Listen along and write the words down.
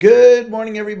Good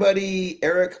morning, everybody.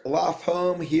 Eric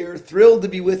Lofholm here. Thrilled to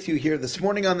be with you here this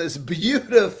morning on this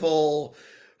beautiful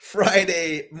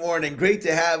Friday morning. Great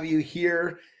to have you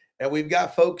here. And we've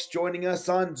got folks joining us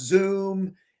on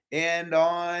Zoom and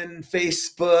on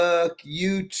Facebook,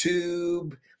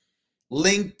 YouTube,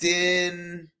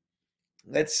 LinkedIn.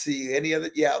 Let's see, any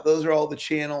other? Yeah, those are all the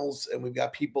channels. And we've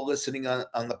got people listening on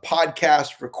the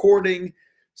podcast recording.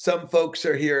 Some folks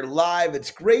are here live. It's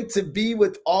great to be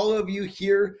with all of you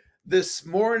here this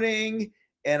morning.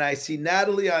 And I see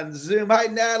Natalie on Zoom. Hi,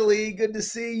 Natalie. Good to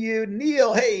see you.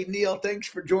 Neil. Hey, Neil. Thanks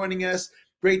for joining us.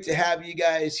 Great to have you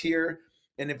guys here.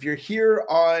 And if you're here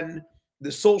on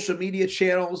the social media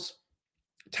channels,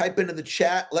 type into the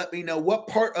chat. Let me know what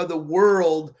part of the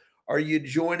world are you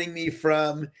joining me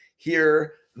from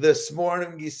here this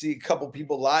morning. You see a couple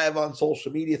people live on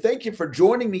social media. Thank you for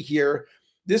joining me here.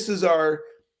 This is our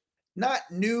not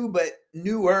new, but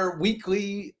newer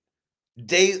weekly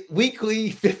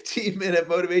 15-minute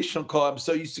motivational call. I'm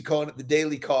so used to calling it the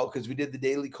daily call because we did the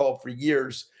daily call for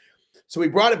years. So we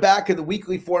brought it back in the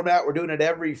weekly format. We're doing it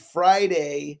every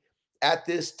Friday at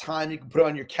this time. You can put it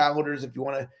on your calendars if you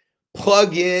want to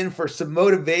plug in for some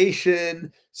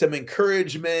motivation, some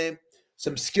encouragement,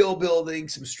 some skill building,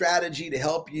 some strategy to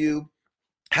help you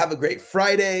have a great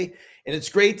Friday. And it's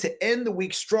great to end the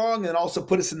week strong and also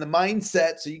put us in the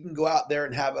mindset so you can go out there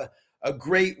and have a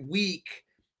great week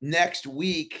next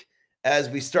week as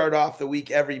we start off the week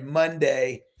every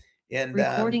Monday. And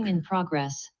recording in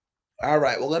progress. All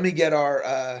right. Well, let me get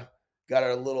our got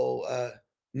our little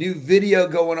new video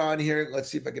going on here. Let's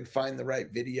see if I can find the right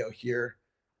video here.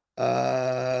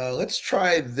 Let's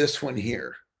try this one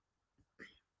here.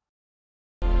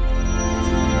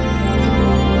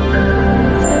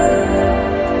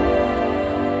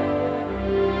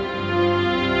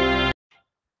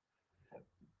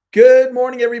 Good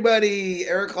morning, everybody.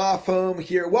 Eric Lofholm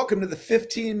here. Welcome to the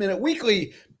 15-minute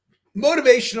weekly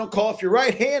motivational call. If you're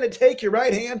right-handed, take your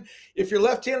right hand. If you're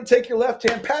left-handed, take your left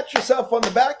hand. Pat yourself on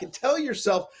the back and tell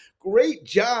yourself, great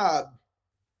job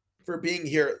for being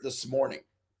here this morning.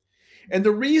 And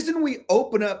the reason we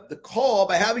open up the call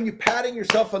by having you patting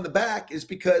yourself on the back is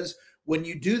because when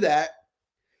you do that,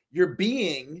 you're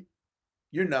being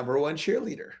your number one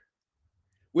cheerleader,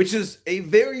 which is a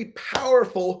very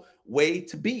powerful way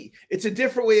to be. It's a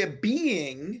different way of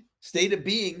being, state of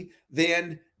being,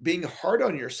 than being hard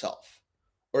on yourself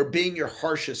or being your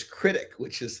harshest critic,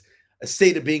 which is a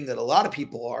state of being that a lot of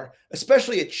people are,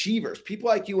 especially achievers, people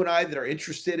like you and I that are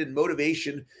interested in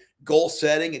motivation, goal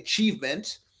setting,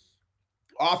 achievement.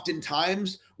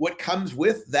 Oftentimes, what comes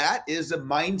with that is a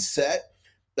mindset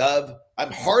of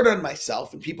I'm hard on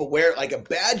myself, and people wear it like a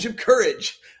badge of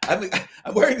courage. I'm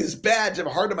wearing this badge. I'm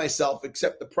hard on myself,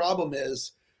 except the problem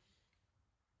is,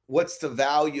 what's the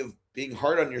value of being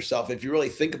hard on yourself? If you really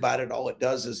think about it, all it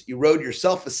does is erode your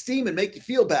self-esteem and make you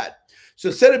feel bad. So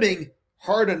instead of being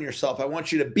hard on yourself, I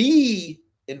want you to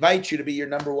invite you to be your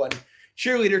number one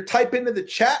cheerleader. Type into the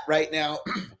chat right now.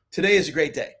 Today is a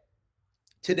great day.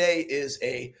 Today is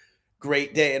a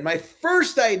great day. And my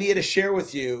first idea to share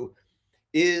with you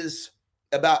is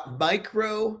about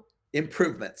micro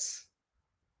improvements.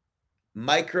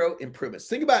 Micro improvements.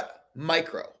 Think about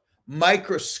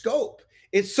microscope.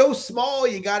 It's so small,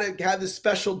 you got to have this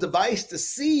special device to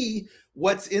see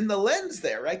what's in the lens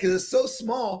there, right? Because it's so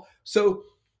small. So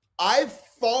I've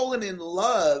fallen in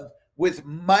love with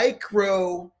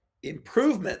micro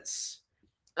improvements.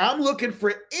 I'm looking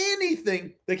for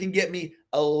anything that can get me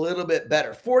a little bit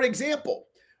better. For example,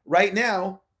 right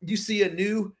now, you see a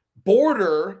new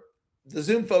border. The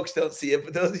Zoom folks don't see it,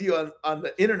 but those of you on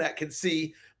the internet can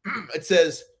see it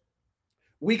says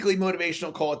weekly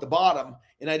motivational call at the bottom.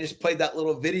 And I just played that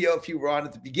little video if you were on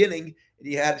at the beginning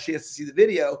and you had a chance to see the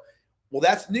video. Well,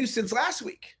 that's new since last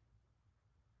week.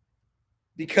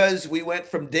 Because we went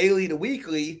from daily to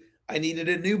weekly, I needed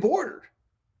a new border.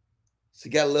 So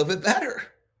you got a little bit better,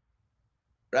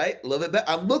 right? A little bit better.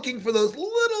 I'm looking for those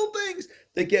little things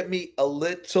that get me a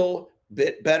little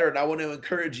bit better. And I want to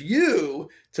encourage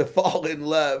you to fall in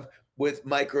love with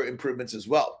micro improvements as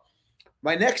well.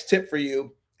 My next tip for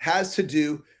you has to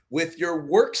do with your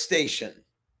workstation.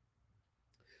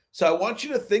 So I want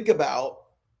you to think about,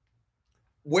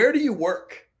 where do you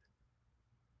work?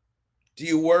 Do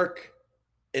you work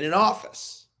in an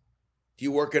office? Do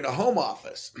you work in a home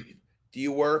office? Do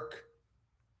you work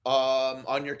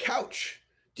on your couch?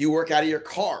 Do you work out of your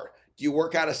car? Do you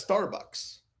work out of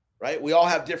Starbucks? Right? We all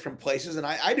have different places, and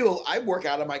I work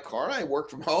out of my car. I work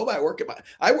from home. I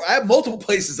have multiple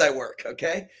places I work.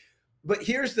 Okay, but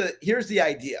here's the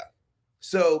idea.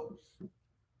 So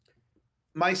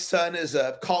my son is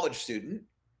a college student,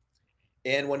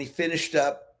 and when he finished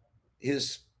up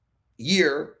his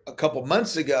year a couple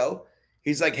months ago.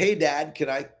 He's like, hey, Dad, can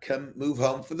I come move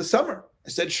home for the summer? I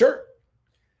said, sure.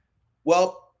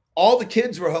 Well, all the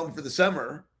kids were home for the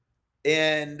summer,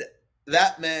 and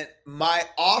that meant my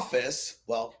office.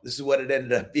 Well, this is what it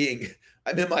ended up being.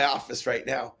 I'm in my office right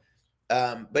now.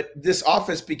 But this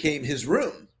office became his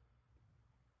room.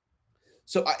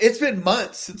 So it's been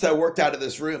months since I worked out of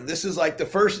this room. This is like the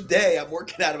first day I'm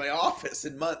working out of my office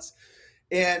in months.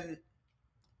 And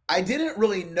I didn't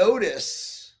really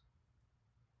notice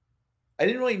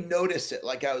it.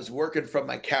 Like I was working from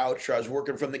my couch or I was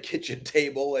working from the kitchen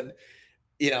table. And,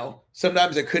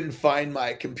 sometimes I couldn't find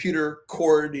my computer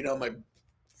cord, my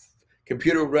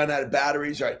computer would run out of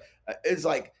batteries. Right. It's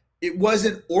like, it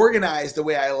wasn't organized the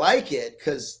way I like it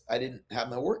because I didn't have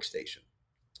my workstation.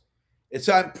 And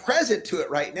so I'm present to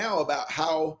it right now about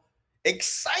how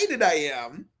excited I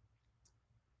am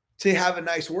to have a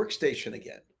nice workstation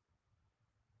again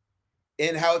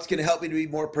and how it's going to help me to be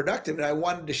more productive. And I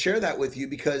wanted to share that with you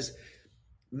because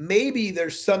maybe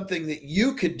there's something that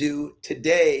you could do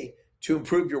today to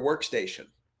improve your workstation.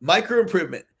 Micro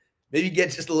improvement. Maybe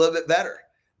get just a little bit better.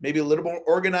 Maybe a little more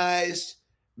organized.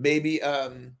 Maybe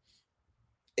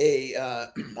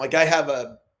like I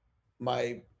have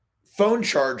my phone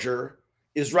charger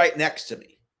is right next to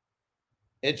me.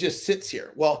 It just sits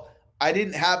here. Well, I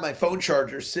didn't have my phone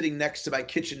charger sitting next to my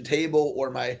kitchen table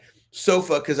or my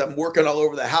sofa because I'm working all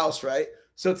over the house, right?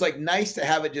 So it's like nice to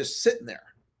have it just sitting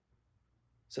there.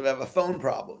 So I have a phone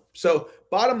problem. So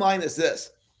bottom line is this.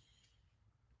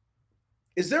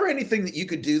 Is there anything that you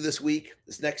could do this week,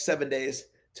 this next 7 days,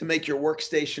 to make your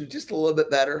workstation just a little bit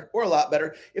better or a lot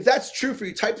better? If that's true for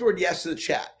you, type the word yes to the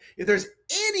chat. If there's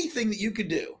anything that you could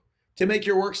do to make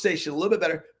your workstation a little bit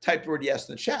better, type the word yes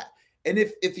in the chat. And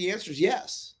if the answer is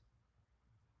yes,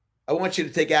 I want you to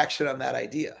take action on that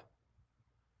idea.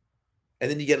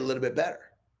 And then you get a little bit better.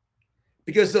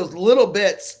 Because those little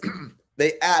bits,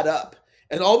 they add up.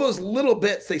 And all those little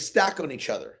bits, they stack on each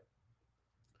other.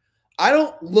 I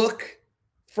don't look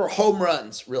for home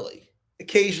runs, really.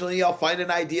 Occasionally, I'll find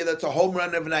an idea that's a home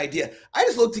run of an idea. I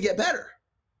just look to get better.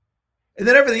 And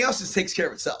then everything else just takes care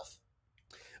of itself.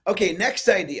 Okay, next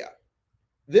idea.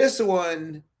 This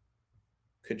one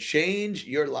could change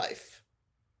your life.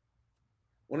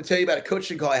 I want to tell you about a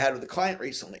coaching call I had with a client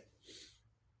recently.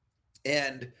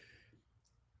 And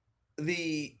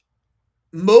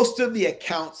most of the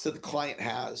accounts that the client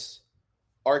has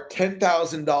are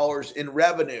 $10,000 in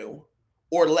revenue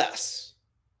or less.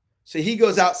 So he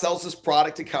goes out, sells his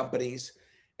product to companies,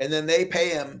 and then they pay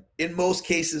him, in most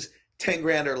cases, 10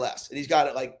 grand or less. And he's got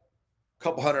it like a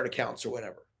couple hundred accounts or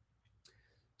whatever.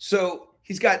 So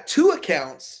he's got 2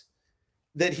 accounts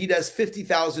that he does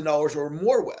 $50,000 or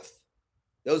more with.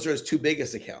 Those are his 2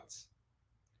 biggest accounts.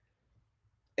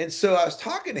 And so I was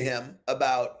talking to him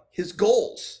about his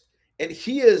goals. And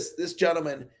this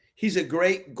gentleman, he's a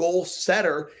great goal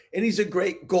setter and he's a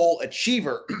great goal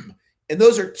achiever. And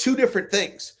those are 2 different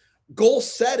things. Goal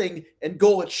setting and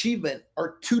goal achievement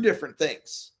are 2 different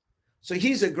things. So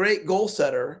he's a great goal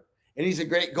setter and he's a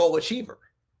great goal achiever.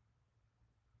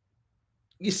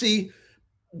 You see,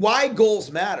 why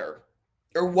goals matter,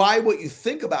 or why what you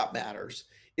think about matters,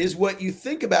 is what you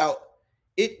think about.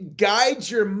 It guides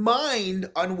your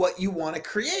mind on what you want to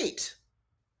create.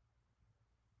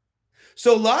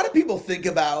 So a lot of people think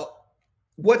about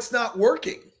what's not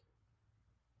working.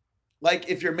 Like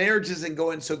if your marriage isn't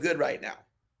going so good right now.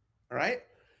 All right.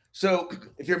 So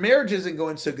if your marriage isn't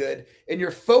going so good and you're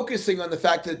focusing on the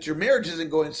fact that your marriage isn't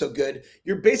going so good,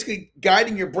 you're basically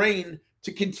guiding your brain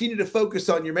to continue to focus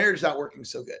on your marriage not working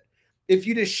so good. If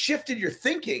you just shifted your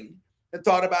thinking and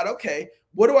thought about, okay,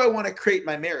 what do I want to create in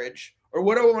my marriage? Or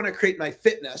what do I want to create in my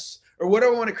fitness? Or what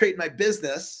do I want to create in my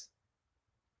business?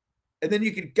 And then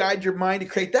you could guide your mind to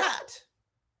create that.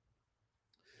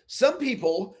 Some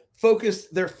people focus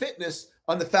their fitness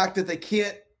on the fact that they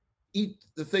can't eat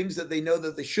the things that they know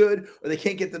that they should, or they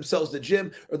can't get themselves to the gym,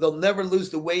 or they'll never lose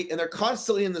the weight. And they're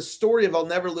constantly in the story of I'll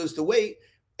never lose the weight.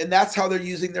 And that's how they're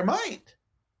using their mind.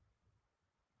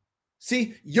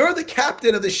 See, you're the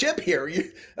captain of the ship here.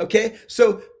 Okay.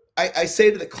 So I say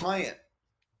to the client,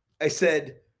 I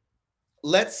said,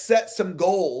 let's set some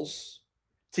goals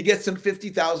to get some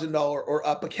 $50,000 or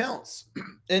up accounts.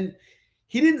 And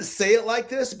he didn't say it like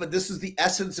this, but this is the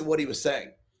essence of what he was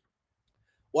saying.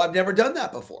 Well, I've never done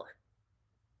that before.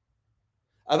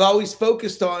 I've always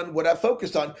focused on what I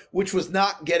focused on, which was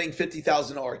not getting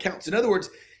 $50,000 accounts. In other words,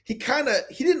 he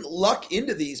didn't luck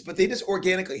into these, but they just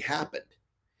organically happened.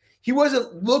 He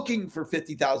wasn't looking for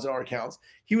 $50,000 accounts.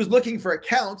 He was looking for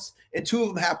accounts, and 2 of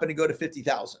them happened to go to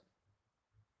 $50,000.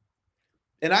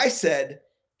 And I said,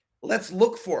 let's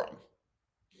look for them.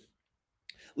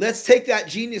 Let's take that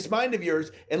genius mind of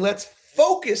yours and let's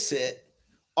focus it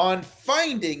on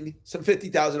finding some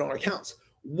 $50,000 accounts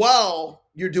while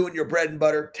you're doing your bread and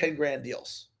butter 10 grand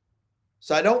deals.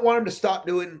 So I don't want him to stop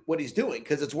doing what he's doing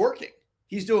because it's working.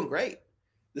 He's doing great.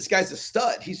 This guy's a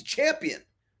stud. He's a champion.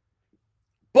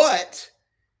 But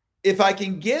if I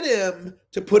can get him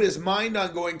to put his mind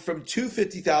on going from two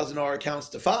 $50,000 accounts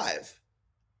to 5,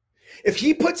 if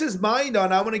he puts his mind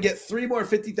on, I want to get 3 more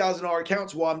 $50,000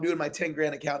 accounts while I'm doing my 10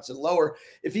 grand accounts and lower.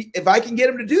 If I can get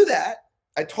him to do that,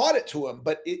 I taught it to him,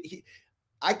 but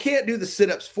I can't do the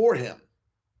sit-ups for him.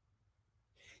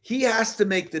 He has to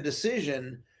make the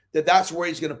decision that that's where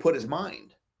he's going to put his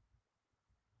mind.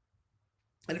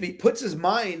 And if he puts his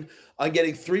mind on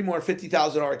getting 3 more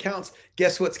 $50,000 accounts,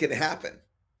 guess what's going to happen?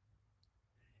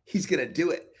 He's going to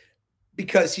do it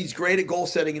because he's great at goal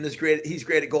setting and he's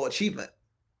great at goal achievement.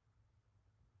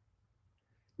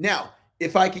 Now,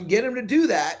 if I can get him to do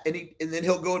that and then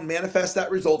he'll go and manifest that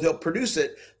result, he'll produce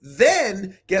it,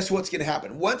 then guess what's going to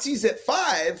happen? Once he's at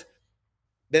 5,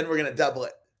 then we're going to double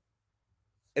it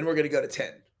and we're going to go to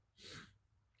 10.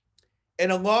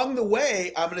 And along the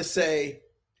way, I'm going to say,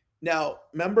 now,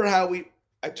 remember how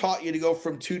I taught you to go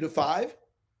from 2 to 5? And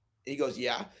he goes,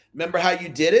 yeah. Remember how you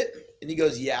did it? And he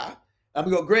goes, yeah. I'm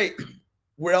going to go, great.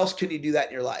 Where else can you do that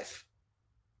in your life?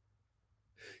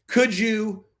 Could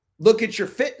you look at your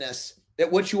fitness,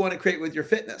 at what you want to create with your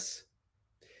fitness?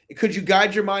 Could you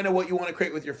guide your mind on what you want to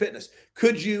create with your fitness?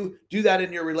 Could you do that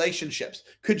in your relationships?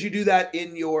 Could you do that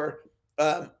in your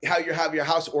how you have your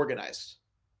house organized?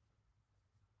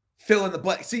 Fill in the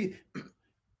blank. See,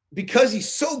 because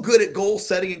he's so good at goal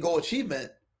setting and goal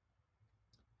achievement,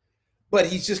 but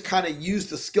he's just kind of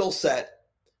used the skill set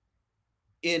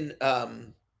in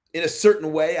a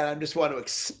certain way, and I just want to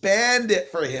expand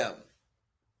it for him.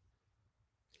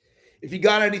 If you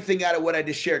got anything out of what I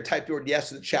just shared, type the word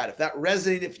yes in the chat. If that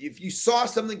resonated, if you saw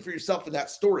something for yourself in that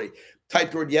story,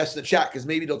 type the word yes in the chat because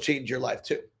maybe it'll change your life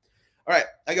too. All right,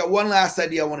 I got one last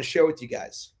idea I want to share with you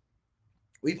guys.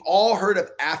 We've all heard of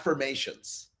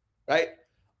affirmations, right?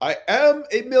 I am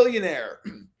a millionaire.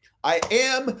 I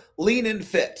am lean and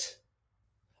fit.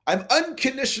 I'm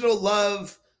unconditional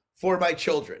love for my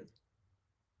children,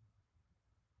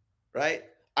 right?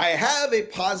 I have a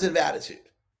positive attitude,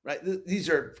 right? These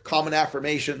are common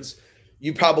affirmations.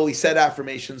 You probably said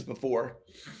affirmations before.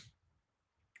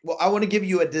 Well, I want to give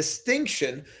you a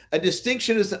distinction. A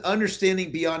distinction is an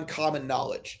understanding beyond common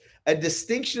knowledge. A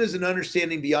distinction is an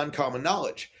understanding beyond common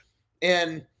knowledge.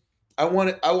 And I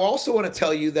also want to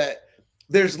tell you that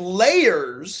there's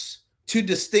layers to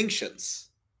distinctions.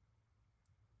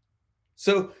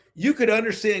 So you could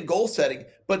understand goal setting,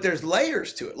 but there's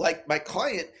layers to it. Like my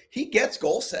client, he gets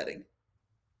goal setting.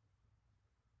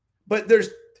 But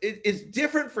it's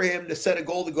different for him to set a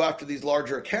goal to go after these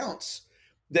larger accounts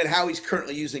than how he's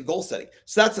currently using goal setting.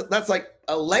 So that's like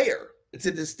a layer. It's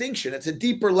a distinction. It's a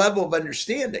deeper level of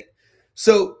understanding.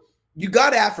 So you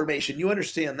got affirmation. You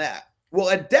understand that. Well,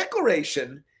 a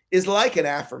declaration is like an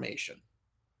affirmation,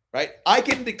 right? I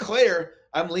can declare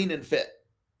I'm lean and fit.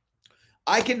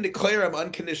 I can declare I'm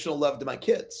unconditional love to my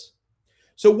kids.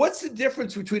 So what's the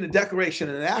difference between a declaration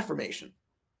and an affirmation?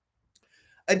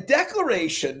 A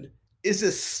declaration is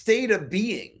a state of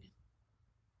being.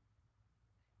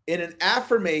 In an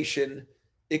affirmation,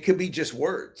 it could be just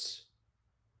words.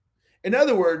 In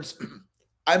other words,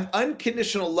 I'm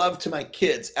unconditional love to my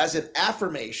kids as an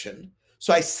affirmation.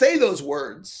 So I say those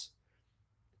words,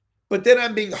 but then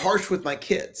I'm being harsh with my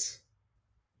kids.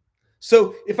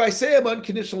 So if I say I'm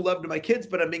unconditional love to my kids,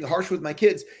 but I'm being harsh with my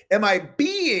kids, am I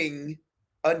being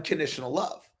unconditional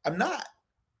love? I'm not.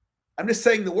 I'm just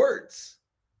saying the words,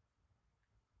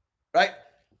 right?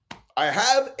 I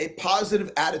have a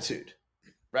positive attitude,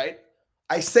 right?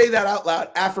 I say that out loud,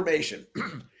 affirmation.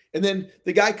 And then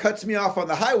the guy cuts me off on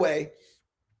the highway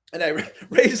and I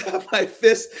raise up my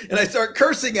fist and I start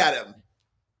cursing at him,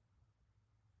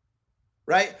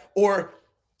 right? Or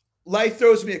life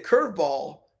throws me a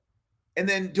curveball. And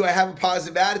then do I have a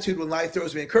positive attitude when life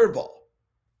throws me a curveball?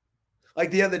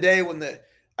 Like the other day when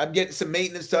I'm getting some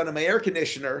maintenance done on my air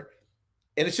conditioner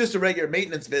and it's just a regular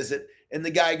maintenance visit. And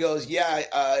the guy goes,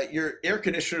 yeah, your air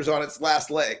conditioner's on its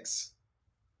last legs.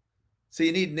 So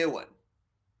you need a new one.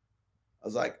 I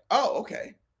was like, oh,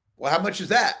 okay. Well, how much is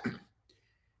that?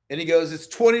 And he goes, it's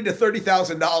 $20,000 to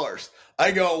 $30,000.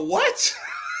 I go, what?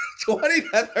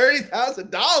 $20,000 to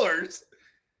 $30,000?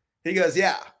 He goes,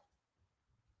 yeah.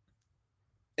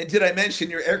 And did I mention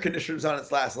your air conditioner's on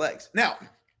its last legs? Now,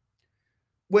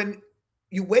 when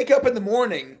you wake up in the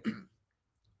morning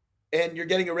and you're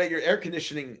getting a regular air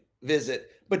conditioning visit,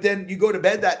 but then you go to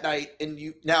bed that night and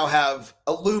you now have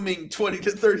a looming $20,000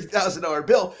 to $30,000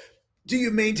 bill. Do you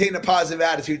maintain a positive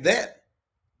attitude then?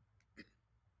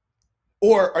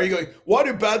 Or are you going, why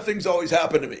do bad things always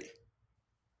happen to me?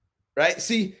 Right?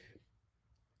 See,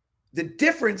 the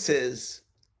difference is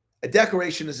a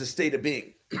declaration is a state of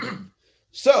being.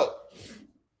 So,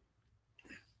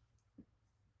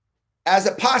 as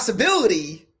a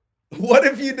possibility, what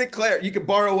if you declare, you can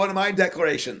borrow one of my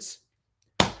declarations.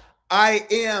 I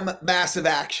am massive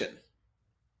action.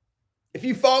 If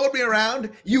you followed me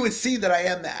around, you would see that I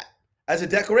am that as a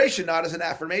declaration, not as an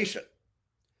affirmation.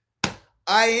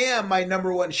 I am my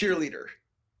number one cheerleader.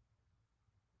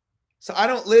 So I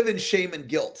don't live in shame and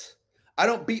guilt. I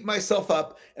don't beat myself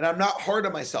up and I'm not hard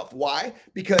on myself. Why?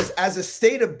 Because as a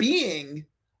state of being,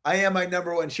 I am my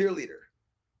number one cheerleader.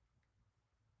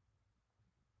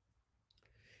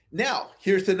 Now,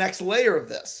 here's the next layer of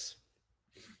this.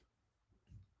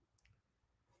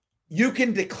 You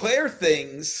can declare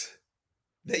things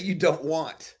that you don't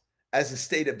want as a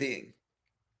state of being.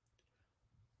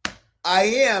 I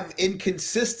am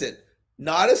inconsistent,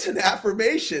 not as an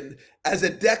affirmation, as a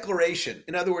declaration.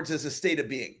 In other words, as a state of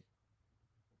being.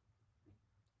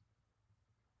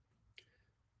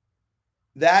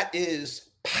 That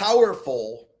is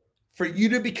powerful for you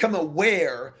to become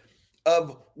aware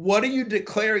of what are you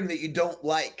declaring that you don't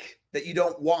like, that you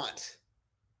don't want.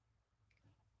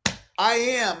 I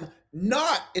am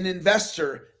not an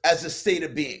investor as a state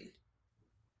of being.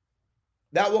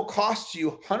 That will cost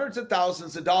you hundreds of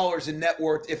thousands of dollars in net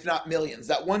worth, if not millions.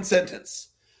 That one sentence.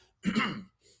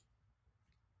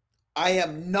 I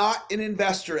am not an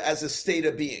investor as a state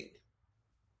of being.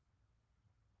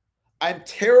 I'm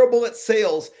terrible at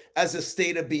sales as a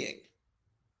state of being.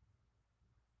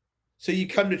 So you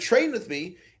come to train with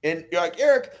me and you're like,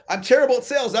 Eric, I'm terrible at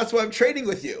sales. That's why I'm trading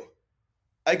with you.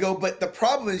 I go, but the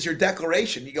problem is your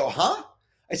declaration. You go, huh?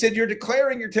 I said, you're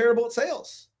declaring you're terrible at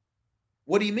sales.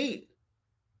 What do you mean?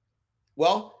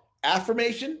 Well,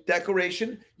 affirmation,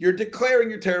 declaration, you're declaring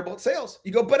you're terrible at sales.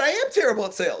 You go, but I am terrible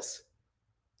at sales.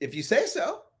 If you say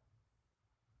so.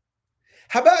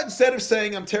 How about instead of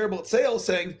saying I'm terrible at sales,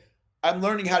 saying I'm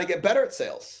learning how to get better at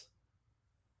sales?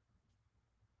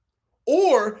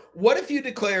 Or what if you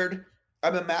declared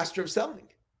I'm a master of selling?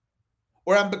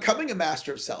 Or I'm becoming a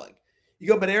master of selling? You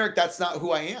go, but Eric, that's not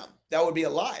who I am. That would be a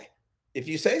lie. If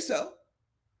you say so.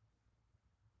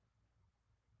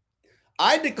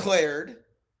 I declared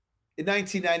in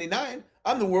 1999,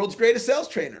 I'm the world's greatest sales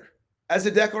trainer as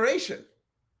a declaration.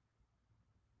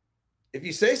 If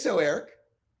you say so, Eric.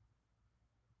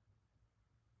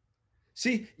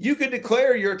 See, you could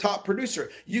declare you're a top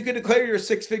producer. You could declare you're a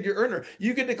six-figure earner.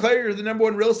 You could declare you're the number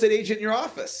one real estate agent in your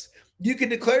office. You could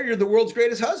declare you're the world's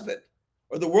greatest husband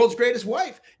or the world's greatest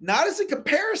wife, not as a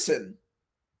comparison.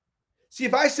 See,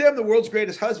 if I say I'm the world's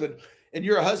greatest husband and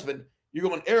you're a husband, you're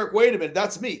going, Eric, wait a minute,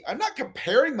 that's me. I'm not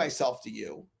comparing myself to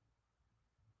you.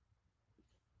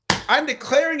 I'm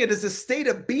declaring it as a state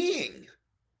of being.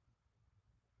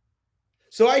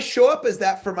 So I show up as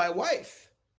that for my wife.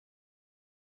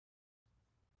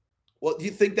 Well, do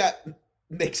you think that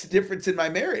makes a difference in my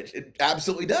marriage? It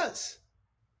absolutely does.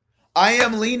 I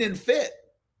am lean and fit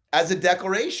as a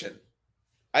declaration.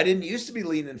 I didn't used to be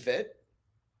lean and fit.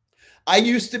 I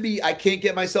can't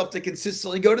get myself to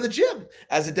consistently go to the gym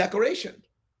as a declaration.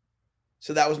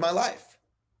 So that was my life.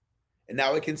 And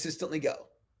now I consistently go.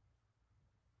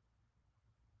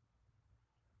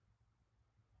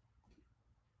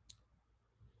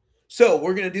 So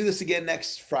we're going to do this again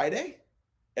next Friday.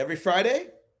 Every Friday,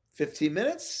 15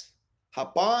 minutes.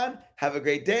 Hop on. Have a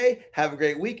great day. Have a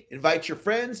great week. Invite your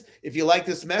friends. If you like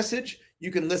this message,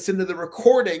 you can listen to the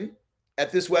recording at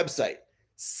this website,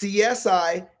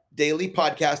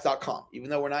 csidailypodcast.com, even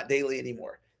though we're not daily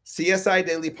anymore.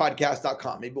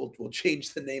 csidailypodcast.com. Maybe we'll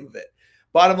change the name of it.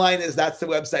 Bottom line is that's the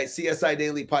website,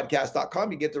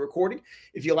 csidailypodcast.com. You get the recording.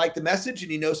 If you like the message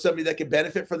and you know somebody that could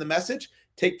benefit from the message,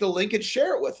 take the link and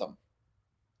share it with them.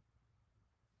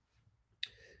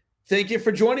 Thank you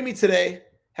for joining me today.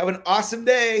 Have an awesome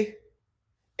day.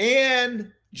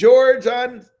 And George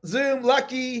on Zoom,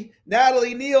 Lucky,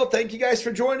 Natalie, Neil, thank you guys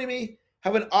for joining me.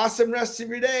 Have an awesome rest of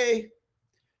your day.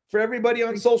 For everybody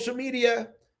on social media,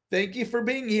 thank you for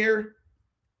being here.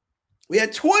 We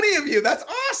had 20 of you. That's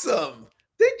awesome.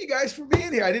 Thank you guys for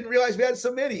being here. I didn't realize we had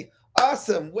so many.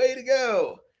 Awesome. Way to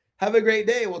go. Have a great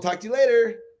day. We'll talk to you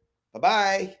later.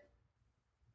 Bye-bye.